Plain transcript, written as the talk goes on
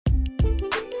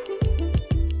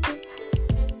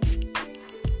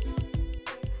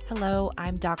Hello,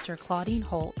 I'm Dr. Claudine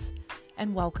Holt,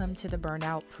 and welcome to the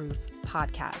Burnout Proof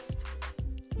Podcast.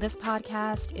 This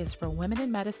podcast is for women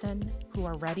in medicine who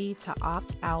are ready to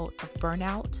opt out of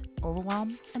burnout,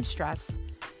 overwhelm, and stress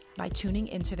by tuning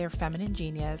into their feminine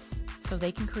genius so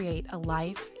they can create a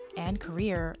life and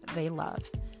career they love.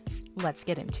 Let's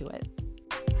get into it.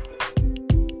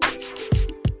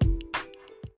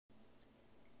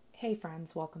 Hey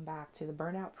friends, welcome back to the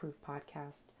Burnout Proof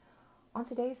Podcast. On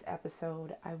today's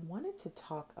episode, I wanted to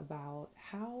talk about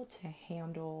how to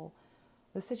handle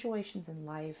the situations in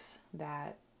life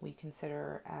that we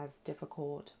consider as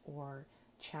difficult or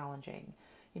challenging.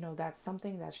 That's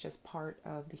something that's just part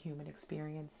of the human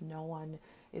experience. No one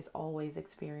is always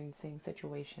experiencing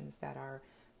situations that are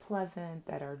pleasant,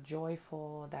 that are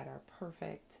joyful, that are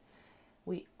perfect.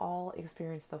 We all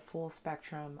experience the full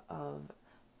spectrum of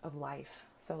life.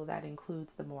 So that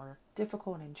includes the more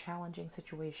difficult and challenging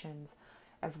situations,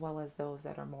 as well as those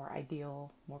that are more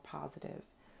ideal, more positive.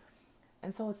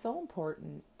 And so it's so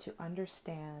important to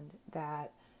understand that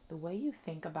the way you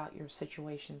think about your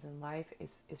situations in life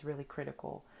is really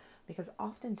critical, because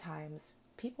oftentimes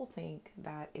people think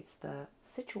that it's the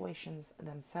situations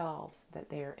themselves that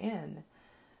they're in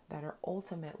that are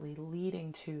ultimately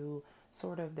leading to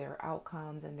sort of their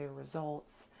outcomes and their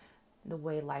results, the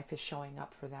way life is showing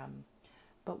up for them.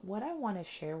 But what I want to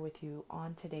share with you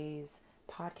on today's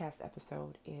podcast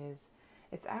episode is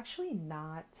it's actually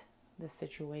not the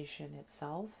situation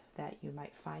itself that you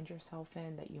might find yourself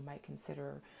in, that you might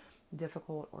consider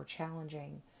difficult or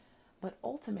challenging, but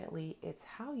ultimately it's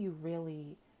how you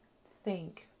really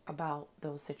think about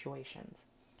those situations.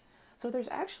 So there's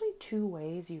actually two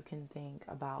ways you can think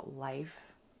about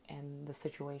life and the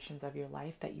situations of your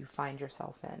life that you find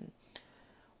yourself in.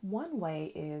 One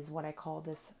way is what I call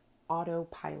this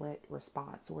autopilot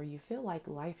response, where you feel like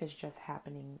life is just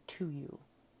happening to you.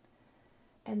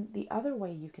 And the other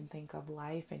way you can think of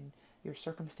life and your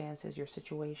circumstances, your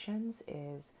situations,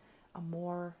 is a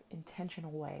more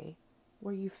intentional way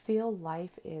where you feel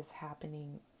life is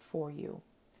happening for you.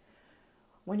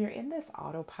 When you're in this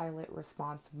autopilot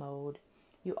response mode,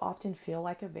 you often feel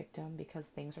like a victim because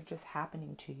things are just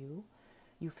happening to you.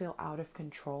 You feel out of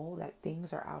control, that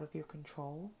things are out of your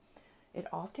control. It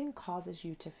often causes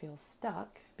you to feel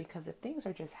stuck because if things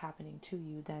are just happening to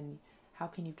you, then how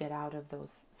can you get out of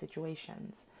those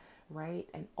situations, right?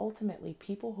 And ultimately,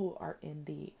 people who are in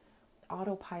the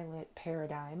autopilot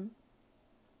paradigm,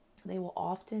 they will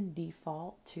often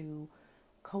default to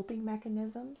coping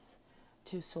mechanisms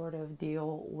to sort of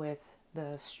deal with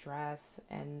the stress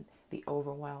and the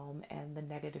overwhelm and the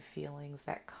negative feelings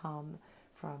that come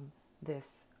from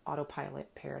this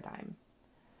autopilot paradigm.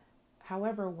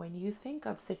 However, when you think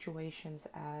of situations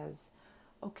as,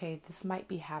 okay, this might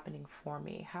be happening for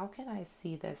me, how can I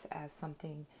see this as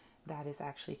something that is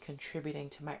actually contributing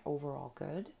to my overall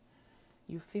good?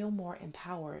 You feel more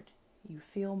empowered. You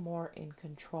feel more in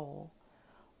control.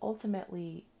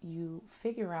 Ultimately, you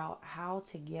figure out how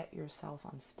to get yourself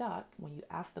unstuck when you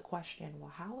ask the question,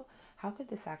 well, how could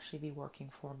this actually be working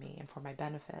for me and for my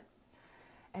benefit?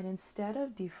 And instead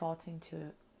of defaulting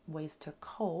to ways to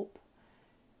cope,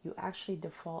 you actually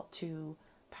default to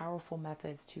powerful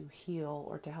methods to heal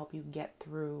or to help you get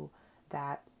through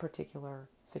that particular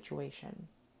situation.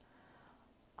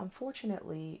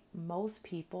 Unfortunately, most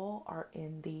people are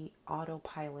in the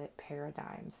autopilot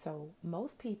paradigm. So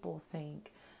most people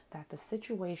think that the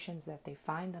situations that they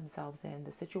find themselves in,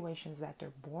 the situations that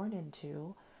they're born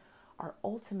into, are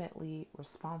ultimately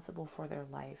responsible for their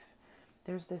life.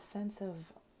 There's this sense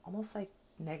of almost like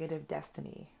negative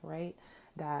destiny, right?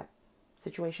 That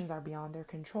situations are beyond their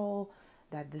control,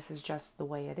 that this is just the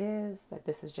way it is, that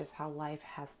this is just how life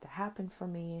has to happen for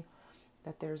me,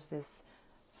 that there's this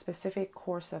specific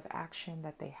course of action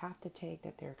that they have to take,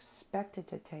 that they're expected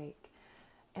to take.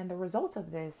 And the result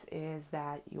of this is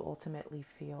that you ultimately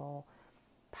feel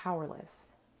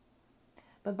powerless.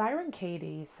 But Byron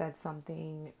Katie said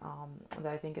something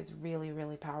that I think is really,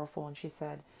 really powerful. And she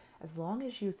said, as long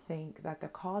as you think that the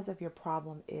cause of your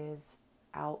problem is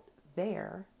out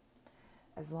there,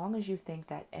 as long as you think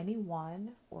that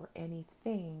anyone or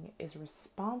anything is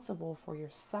responsible for your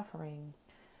suffering,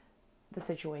 the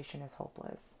situation is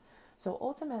hopeless. So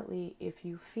ultimately, if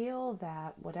you feel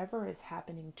that whatever is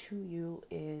happening to you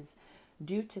is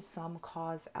due to some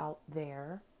cause out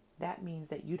there, that means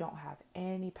that you don't have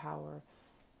any power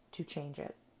to change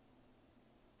it.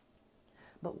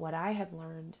 But what I have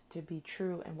learned to be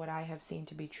true and what I have seen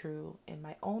to be true in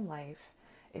my own life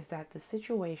is that the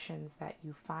situations that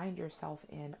you find yourself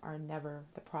in are never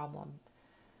the problem.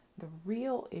 The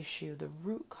real issue, the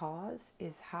root cause,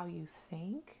 is how you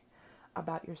think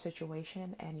about your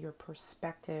situation and your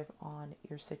perspective on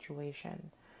your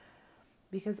situation.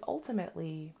 Because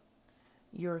ultimately,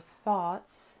 your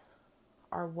thoughts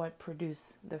are what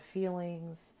produce the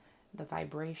feelings, the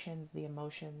vibrations, the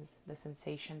emotions, the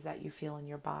sensations that you feel in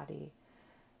your body.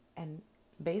 And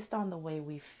based on the way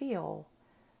we feel,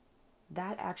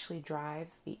 that actually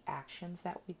drives the actions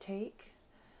that we take,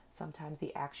 sometimes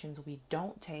the actions we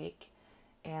don't take,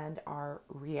 and our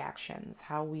reactions,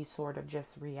 how we sort of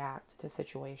just react to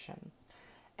situation.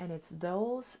 And it's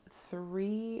those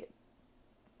three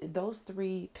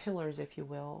pillars, if you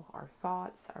will, our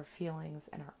thoughts, our feelings,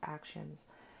 and our actions,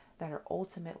 that are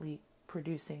ultimately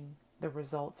producing the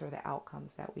results or the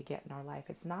outcomes that we get in our life.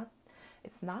 It's not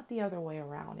the other way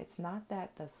around. It's not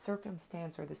that the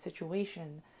circumstance or the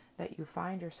situation that you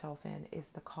find yourself in is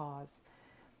the cause.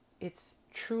 It's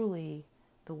truly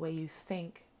the way you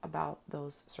think about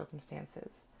those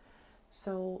circumstances.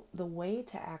 So the way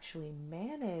to actually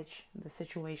manage the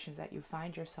situations that you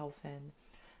find yourself in,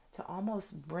 to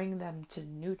almost bring them to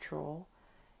neutral,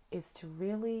 is to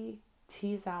really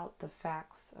tease out the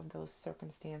facts of those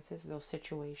circumstances, those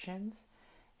situations,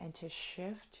 and to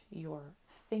shift your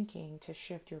thinking, to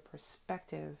shift your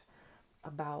perspective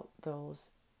about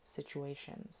those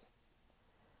situations.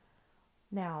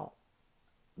 Now,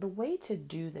 the way to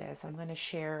do this, I'm going to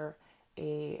share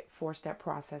a 4-step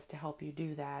process to help you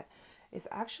do that. Is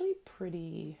actually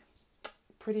pretty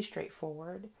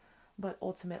straightforward, but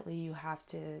ultimately you have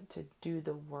to do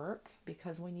the work,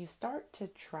 because when you start to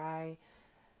try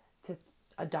to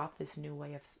adopt this new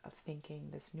way of thinking,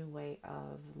 this new way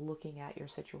of looking at your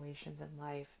situations in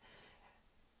life,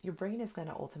 your brain is going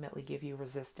to ultimately give you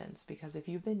resistance, because if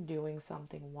you've been doing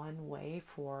something one way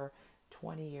for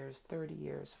 20 years, 30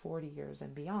 years, 40 years,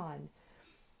 and beyond,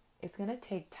 it's going to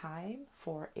take time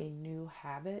for a new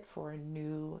habit, for a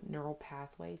new neural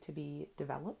pathway to be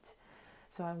developed.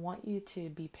 So I want you to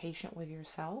be patient with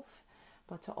yourself,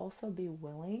 but to also be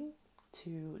willing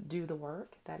to do the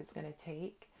work that it's going to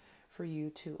take for you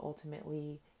to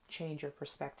ultimately change your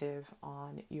perspective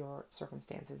on your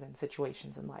circumstances and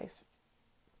situations in life.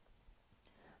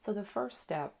 So the first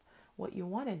step, what you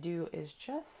want to do is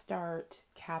just start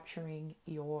capturing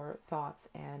your thoughts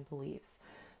and beliefs.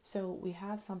 So we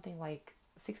have something like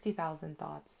 60,000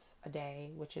 thoughts a day,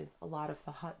 which is a lot of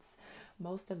thoughts.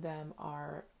 Most of them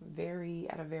are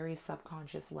at a very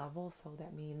subconscious level. So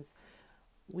that means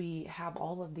we have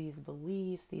all of these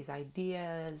beliefs, these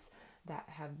ideas that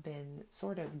have been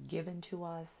sort of given to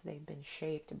us. They've been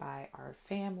shaped by our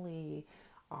family,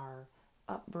 our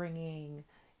upbringing.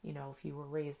 If you were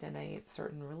raised in a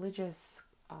certain religious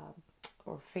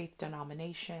or faith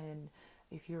denomination,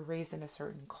 if you're raised in a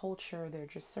certain culture, there are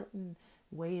just certain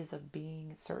ways of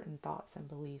being, certain thoughts and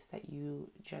beliefs that you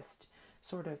just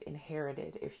sort of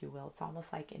inherited, if you will. It's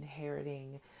almost like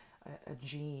inheriting a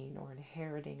gene or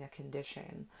inheriting a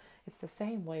condition. It's the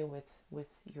same way with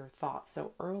your thoughts.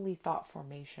 So early thought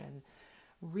formation,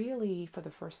 really for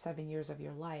the first 7 years of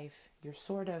your life, you're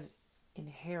sort of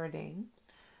inheriting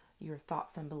your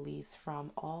thoughts and beliefs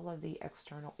from all of the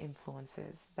external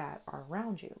influences that are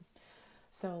around you.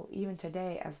 So even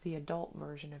today, as the adult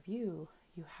version of you,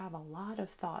 you have a lot of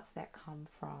thoughts that come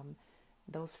from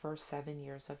those first 7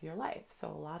 years of your life. So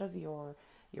a lot of your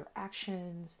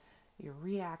actions, your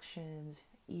reactions,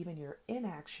 even your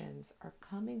inactions are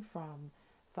coming from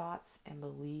thoughts and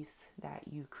beliefs that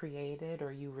you created,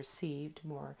 or you received,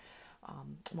 more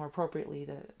appropriately,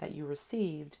 that you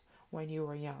received when you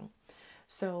were young.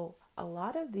 So a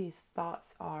lot of these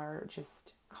thoughts are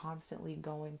just constantly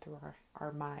going through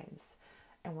our minds,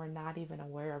 and we're not even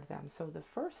aware of them. So the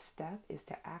first step is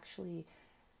to actually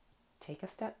take a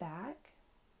step back,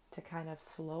 to kind of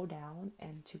slow down,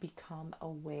 and to become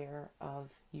aware of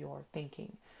your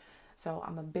thinking. So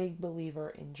I'm a big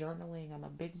believer in journaling. I'm a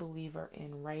big believer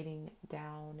in writing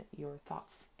down your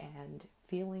thoughts and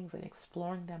feelings and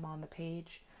exploring them on the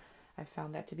page. I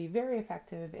found that to be very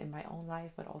effective in my own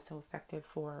life, but also effective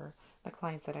for the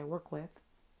clients that I work with.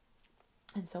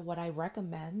 And so what I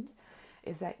recommend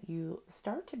is that you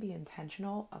start to be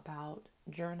intentional about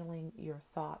journaling your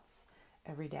thoughts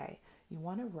every day. You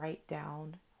want to write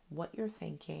down what you're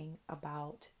thinking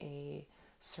about a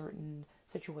certain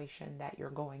situation that you're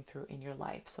going through in your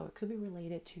life. So it could be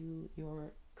related to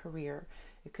your career.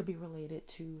 It could be related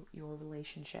to your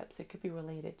relationships. It could be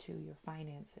related to your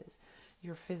finances,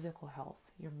 your physical health,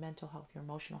 your mental health, your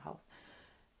emotional health.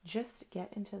 Just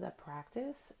get into the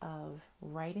practice of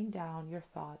writing down your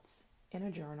thoughts in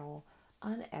a journal,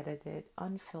 unedited,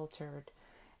 unfiltered.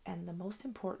 And the most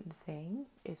important thing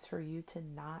is for you to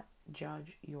not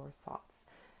judge your thoughts,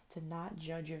 to not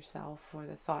judge yourself for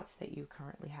the thoughts that you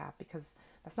currently have, because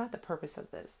that's not the purpose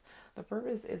of this. The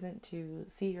purpose isn't to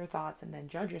see your thoughts and then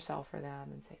judge yourself for them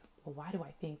and say, well, why do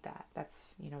I think that?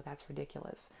 That's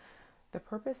ridiculous. The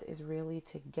purpose is really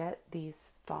to get these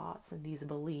thoughts and these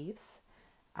beliefs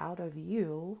out of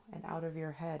you and out of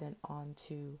your head and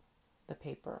onto the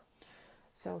paper.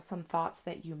 So some thoughts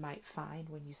that you might find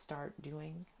when you start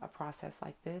doing a process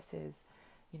like this is,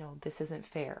 this isn't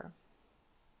fair.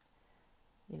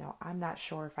 I'm not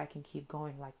sure if I can keep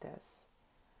going like this.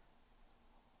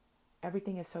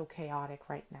 Everything is so chaotic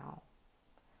right now.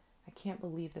 I can't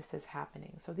believe this is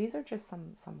happening. So these are just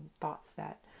some thoughts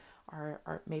that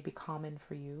are maybe common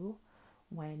for you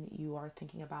when you are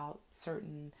thinking about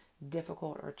certain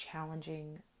difficult or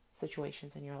challenging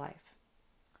situations in your life.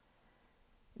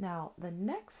 Now, the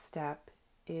next step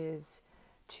is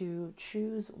to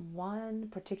choose one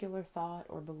particular thought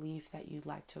or belief that you'd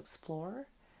like to explore.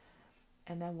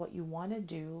 And then what you want to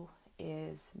do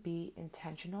is be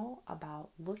intentional about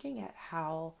looking at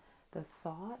how the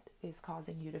thought is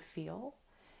causing you to feel,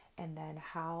 and then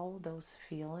how those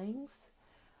feelings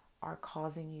are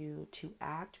causing you to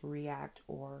act, react,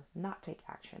 or not take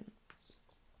action.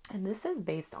 And this is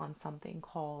based on something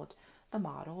called the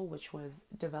model, which was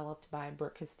developed by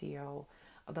Brooke Castillo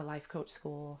of the Life Coach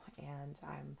School, and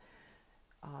I'm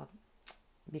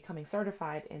becoming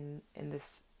certified in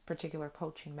this particular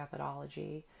coaching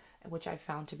methodology, which I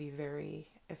found to be very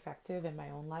effective in my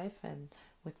own life and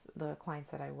with the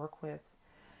clients that I work with.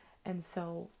 And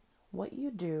so what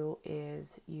you do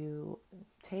is you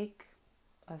take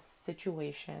a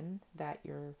situation that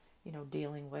you're,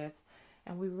 dealing with,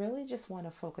 and we really just want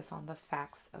to focus on the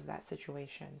facts of that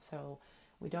situation. So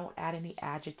we don't add any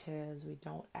adjectives, we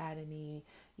don't add any,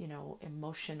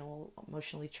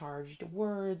 emotionally charged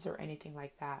words or anything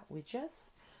like that. We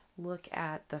just look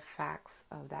at the facts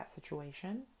of that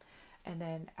situation. And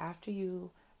then after you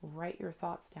write your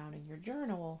thoughts down in your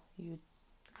journal, you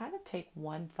kind of take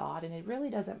one thought, and it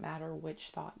really doesn't matter which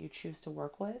thought you choose to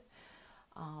work with.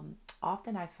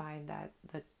 Often I find that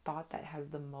the thought that has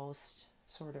the most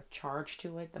sort of charge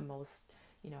to it, the most,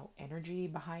 energy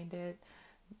behind it,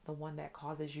 the one that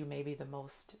causes you maybe the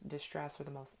most distress or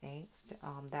the most angst,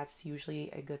 that's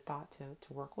usually a good thought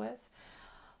to work with,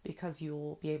 because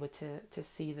you'll be able to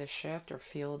see the shift or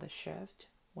feel the shift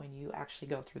when you actually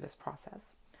go through this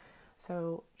process.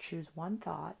 So choose one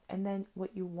thought, and then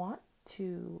what you want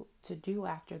to do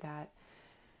after that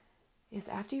is,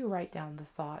 after you write down the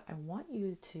thought, I want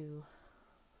you to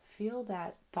feel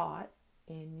that thought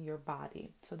in your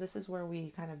body. So this is where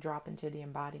we kind of drop into the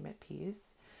embodiment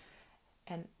piece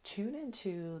and tune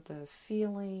into the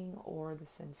feeling or the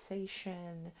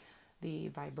sensation, the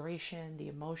vibration, the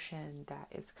emotion that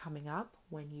is coming up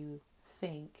when you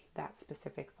think that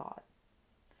specific thought.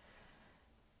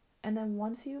 And then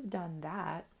once you've done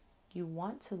that, you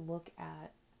want to look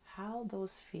at how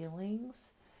those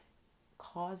feelings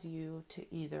cause you to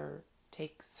either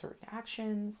take certain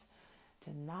actions, to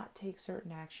not take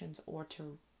certain actions, or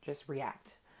to just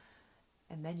react.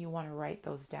 And then you want to write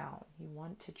those down. You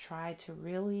want to try to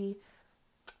really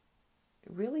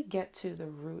get to the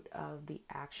root of the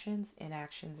actions,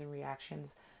 inactions, and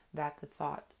reactions that the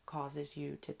thought causes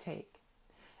you to take.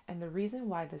 And the reason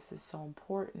why this is so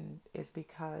important is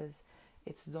because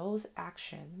it's those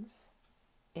actions,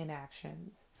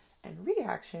 inactions, and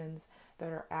reactions that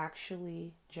are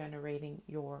actually generating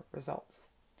your results.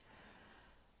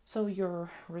 So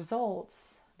your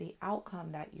results, the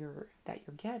outcome that you're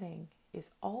getting,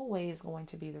 is always going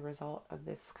to be the result of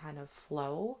this kind of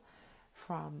flow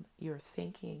from your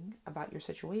thinking about your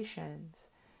situations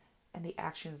and the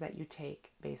actions that you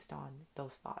take based on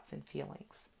those thoughts and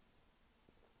feelings.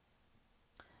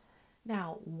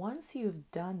 Now, once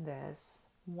you've done this,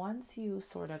 once you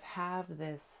sort of have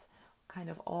this kind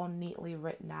of all neatly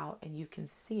written out and you can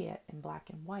see it in black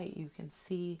and white, you can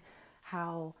see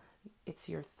how it's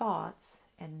your thoughts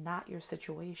and not your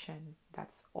situation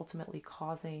that's ultimately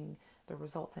causing the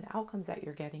results and outcomes that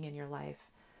you're getting in your life.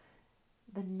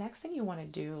 The next thing you want to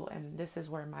do, and this is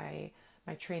where my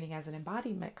training as an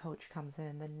embodiment coach comes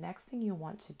in, the next thing you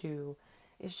want to do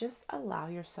is just allow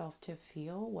yourself to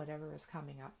feel whatever is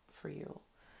coming up for you.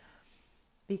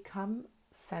 Become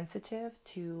sensitive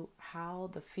to how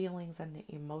the feelings and the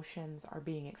emotions are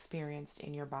being experienced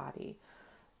in your body.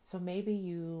 So maybe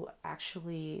you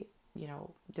actually,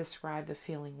 describe the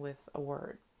feeling with a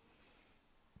word.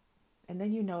 And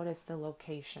then you notice the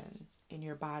location in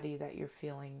your body that you're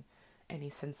feeling any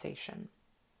sensation.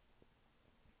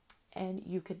 And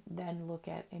you could then look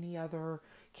at any other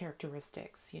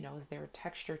characteristics. Is there a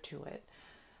texture to it?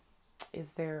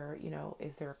 Is there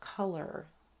color?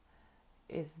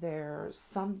 Is there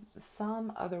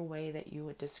some other way that you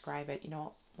would describe it?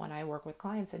 When I work with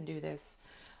clients and do this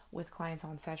with clients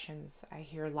on sessions, I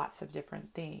hear lots of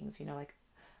different things. Like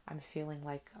I'm feeling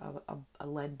like a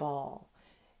lead ball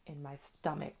in my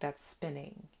stomach that's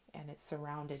spinning and it's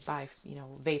surrounded by,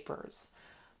 vapors,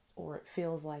 or it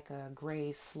feels like a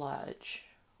gray sludge,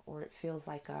 or it feels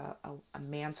like a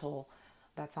mantle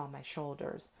that's on my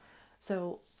shoulders.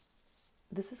 So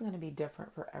this is going to be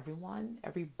different for everyone.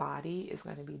 Every body is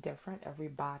going to be different. Every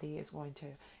body is going to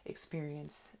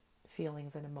experience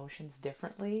feelings and emotions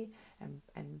differently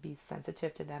and be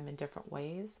sensitive to them in different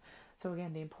ways. So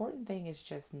again, the important thing is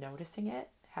just noticing it,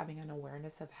 having an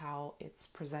awareness of how it's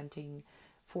presenting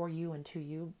for you and to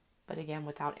you, but again,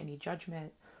 without any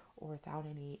judgment or without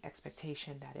any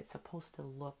expectation that it's supposed to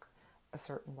look a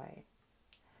certain way.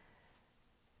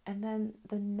 And then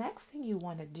the next thing you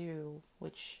want to do,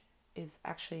 which is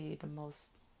actually the most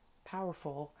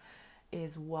powerful,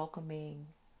 is welcoming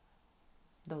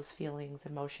those feelings,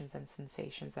 emotions, and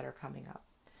sensations that are coming up,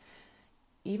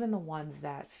 even the ones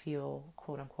that feel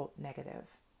quote unquote negative.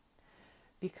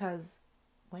 Because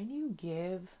when you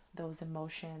give those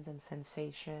emotions and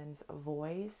sensations a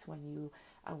voice, when you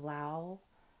allow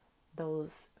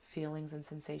those feelings and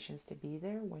sensations to be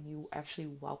there, when you actually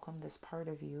welcome this part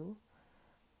of you,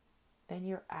 then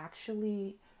you're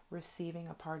actually receiving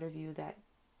a part of you that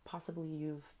possibly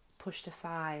you've pushed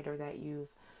aside, or that you've,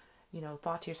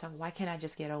 thought to yourself, why can't I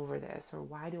just get over this? Or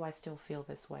why do I still feel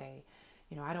this way?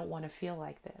 I don't want to feel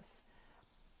like this.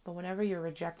 But whenever you're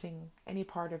rejecting any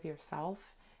part of yourself,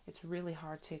 it's really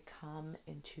hard to come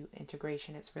into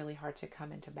integration. It's really hard to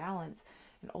come into balance.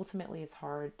 And ultimately, it's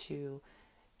hard to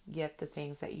get the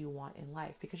things that you want in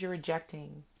life, because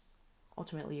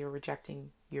ultimately you're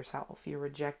rejecting yourself. You're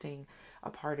rejecting a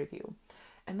part of you.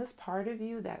 And this part of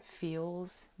you that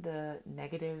feels the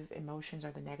negative emotions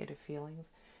or the negative feelings,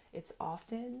 it's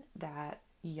often that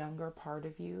younger part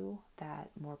of you, that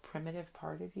more primitive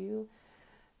part of you,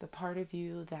 the part of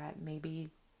you that maybe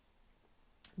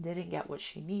didn't get what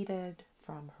she needed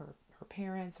from her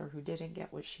parents, or who didn't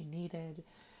get what she needed,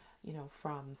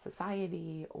 from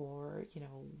society, or,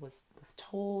 was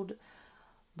told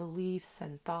beliefs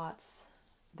and thoughts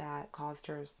that caused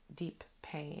her deep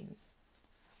pain.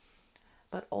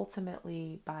 But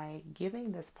ultimately, by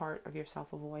giving this part of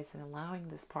yourself a voice and allowing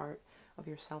this part of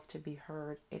yourself to be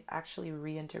heard, it actually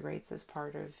reintegrates this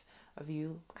part of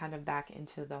you kind of back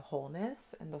into the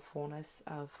wholeness and the fullness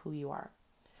of who you are.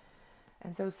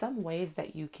 And so some ways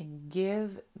that you can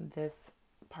give this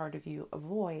part of you a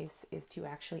voice is to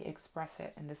actually express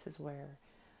it. And this is where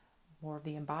more of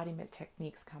the embodiment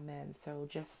techniques come in. So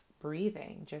just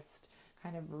breathing, just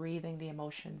kind of breathing the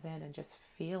emotions in and just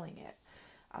feeling it,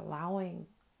 allowing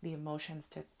the emotions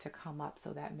to come up. So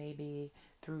that may be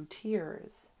through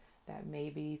tears, that may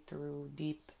be through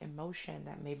deep emotion,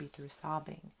 that may be through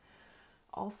sobbing.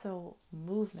 Also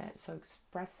movement, so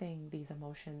expressing these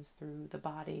emotions through the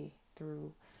body,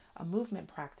 through a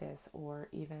movement practice, or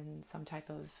even some type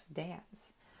of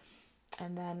dance.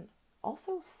 And then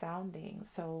also sounding,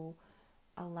 so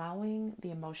allowing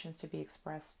the emotions to be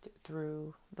expressed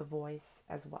through the voice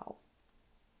as well.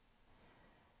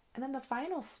 And then the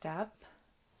final step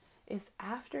is,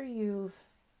 after you've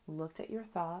looked at your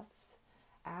thoughts,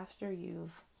 after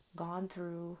you've gone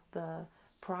through the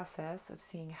process of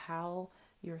seeing how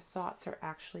your thoughts are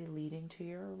actually leading to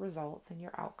your results and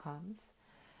your outcomes,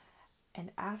 and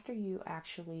after you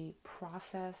actually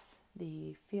process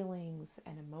the feelings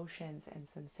and emotions and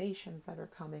sensations that are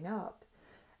coming up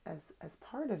as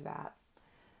part of that,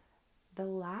 the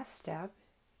last step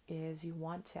is you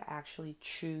want to actually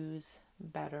choose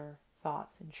better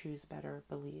thoughts and choose better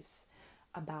beliefs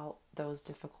about those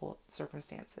difficult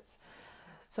circumstances.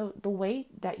 So the way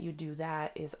that you do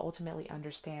that is ultimately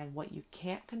understand what you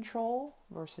can't control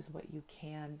versus what you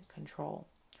can control.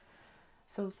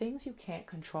 So things you can't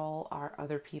control are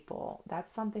other people.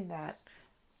 That's something that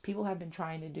people have been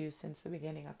trying to do since the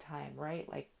beginning of time, right?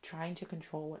 Like trying to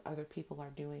control what other people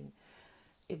are doing.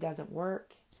 It doesn't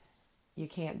work. You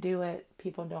can't do it.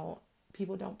 People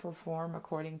don't perform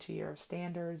according to your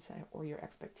standards or your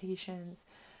expectations.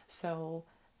 So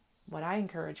what I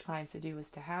encourage clients to do is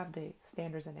to have the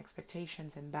standards and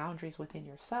expectations and boundaries within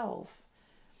yourself,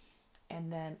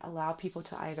 and then allow people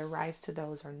to either rise to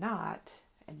those or not.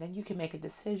 And then you can make a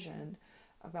decision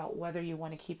about whether you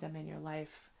want to keep them in your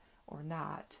life or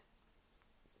not.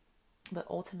 But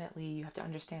ultimately, you have to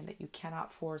understand that you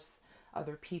cannot force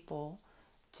other people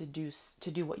to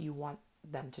do what you want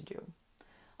them to do.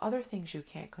 Other things you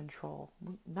can't control.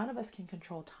 None of us can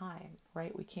control time,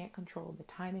 right? We can't control the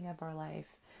timing of our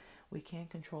life. We can't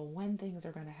control when things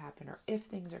are going to happen or if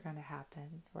things are going to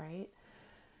happen, right?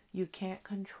 You can't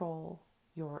control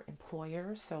your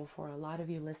employer. So for a lot of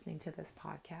you listening to this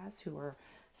podcast who are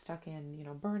stuck in,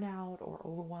 burnout or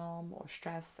overwhelm or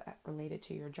stress related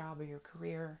to your job or your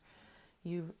career,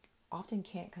 you often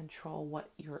can't control what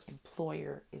your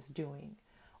employer is doing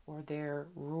or their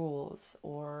rules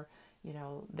or,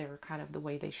 their kind of the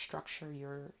way they structure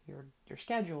your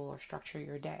schedule or structure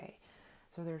your day.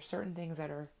 So there are certain things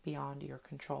that are beyond your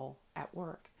control at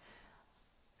work.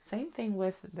 Same thing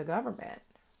with the government.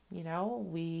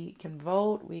 We can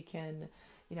vote, we can,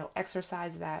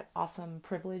 exercise that awesome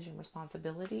privilege and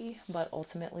responsibility, but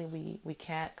ultimately we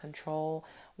can't control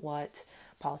what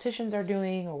politicians are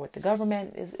doing or what the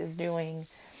government is doing.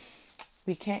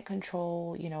 We can't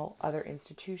control, other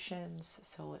institutions.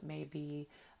 So it may be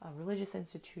a religious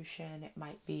institution, it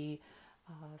might be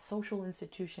a social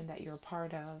institution that you're a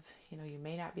part of. You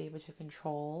may not be able to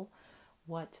control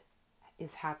what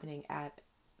is happening at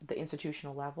the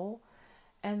institutional level.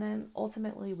 And then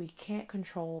ultimately, we can't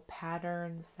control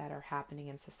patterns that are happening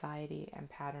in society and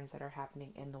patterns that are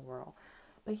happening in the world.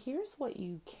 But here's what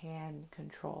you can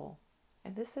control,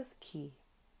 and this is key.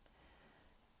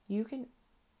 You can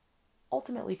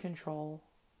ultimately control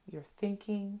your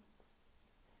thinking,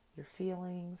 your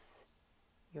feelings,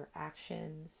 your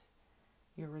actions,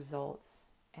 your results,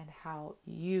 and how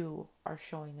you are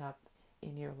showing up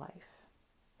in your life.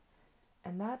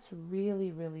 And that's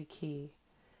really, really key.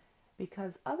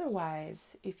 Because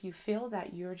otherwise, if you feel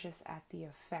that you're just at the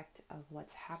effect of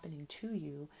what's happening to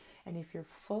you, and if you're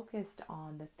focused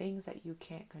on the things that you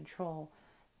can't control,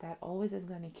 that always is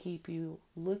going to keep you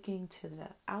looking to the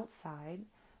outside,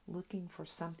 looking for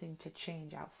something to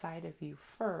change outside of you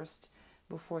first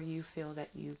before you feel that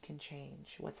you can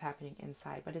change what's happening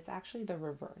inside. But it's actually the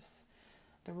reverse.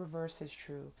 The reverse is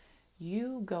true.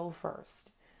 You go first,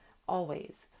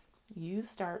 always. You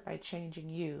start by changing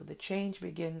you. The change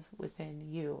begins within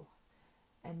you.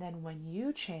 And then when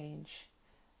you change,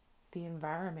 the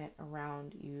environment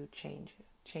around you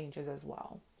changes as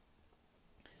well.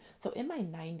 So in my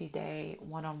 90-day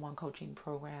one-on-one coaching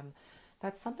program,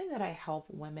 that's something that I help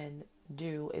women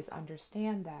do, is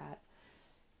understand that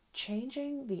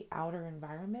changing the outer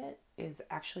environment is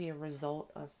actually a result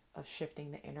of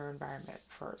shifting the inner environment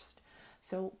first.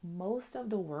 So most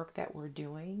of the work that we're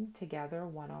doing together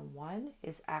one-on-one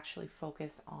is actually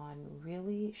focused on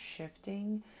really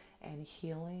shifting and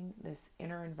healing this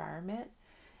inner environment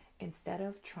instead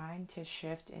of trying to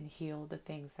shift and heal the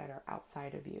things that are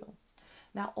outside of you.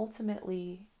 Now,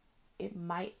 ultimately, it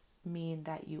might mean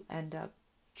that you end up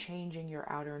changing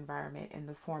your outer environment in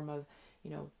the form of,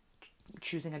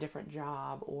 choosing a different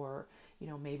job, or,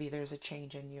 maybe there's a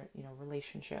change in your,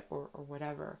 relationship or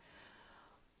whatever.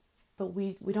 But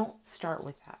we don't start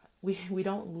with that. We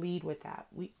don't lead with that.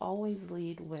 We always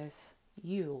lead with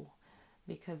you,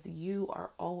 because you are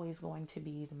always going to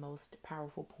be the most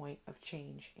powerful point of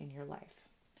change in your life.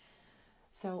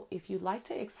 So if you'd like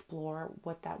to explore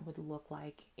what that would look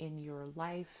like in your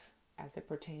life as it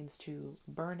pertains to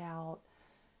burnout,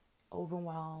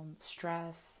 overwhelm,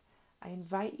 stress, I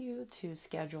invite you to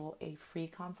schedule a free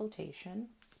consultation.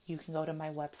 You can go to my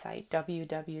website,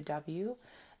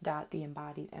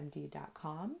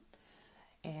 www.theembodiedmd.com,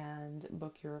 and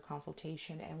book your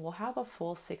consultation, and we'll have a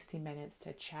full 60 minutes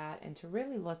to chat and to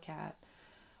really look at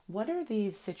what are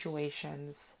these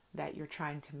situations that you're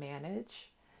trying to manage.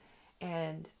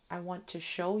 And I want to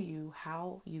show you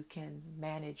how you can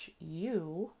manage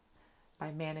you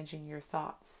by managing your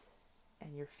thoughts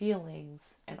and your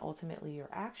feelings and ultimately your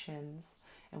actions.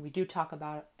 And we do talk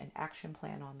about an action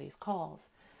plan on these calls,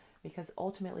 because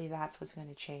ultimately that's what's going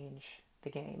to change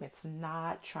the game. It's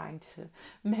not trying to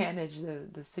manage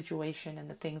the situation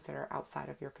and the things that are outside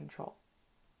of your control.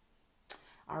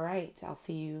 All right, I'll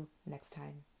see you next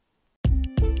time.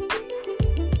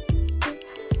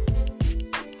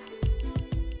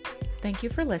 Thank you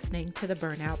for listening to the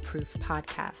Burnout Proof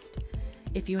podcast.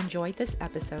 If you enjoyed this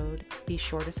episode, be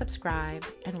sure to subscribe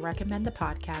and recommend the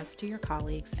podcast to your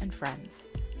colleagues and friends.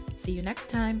 See you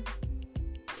next time.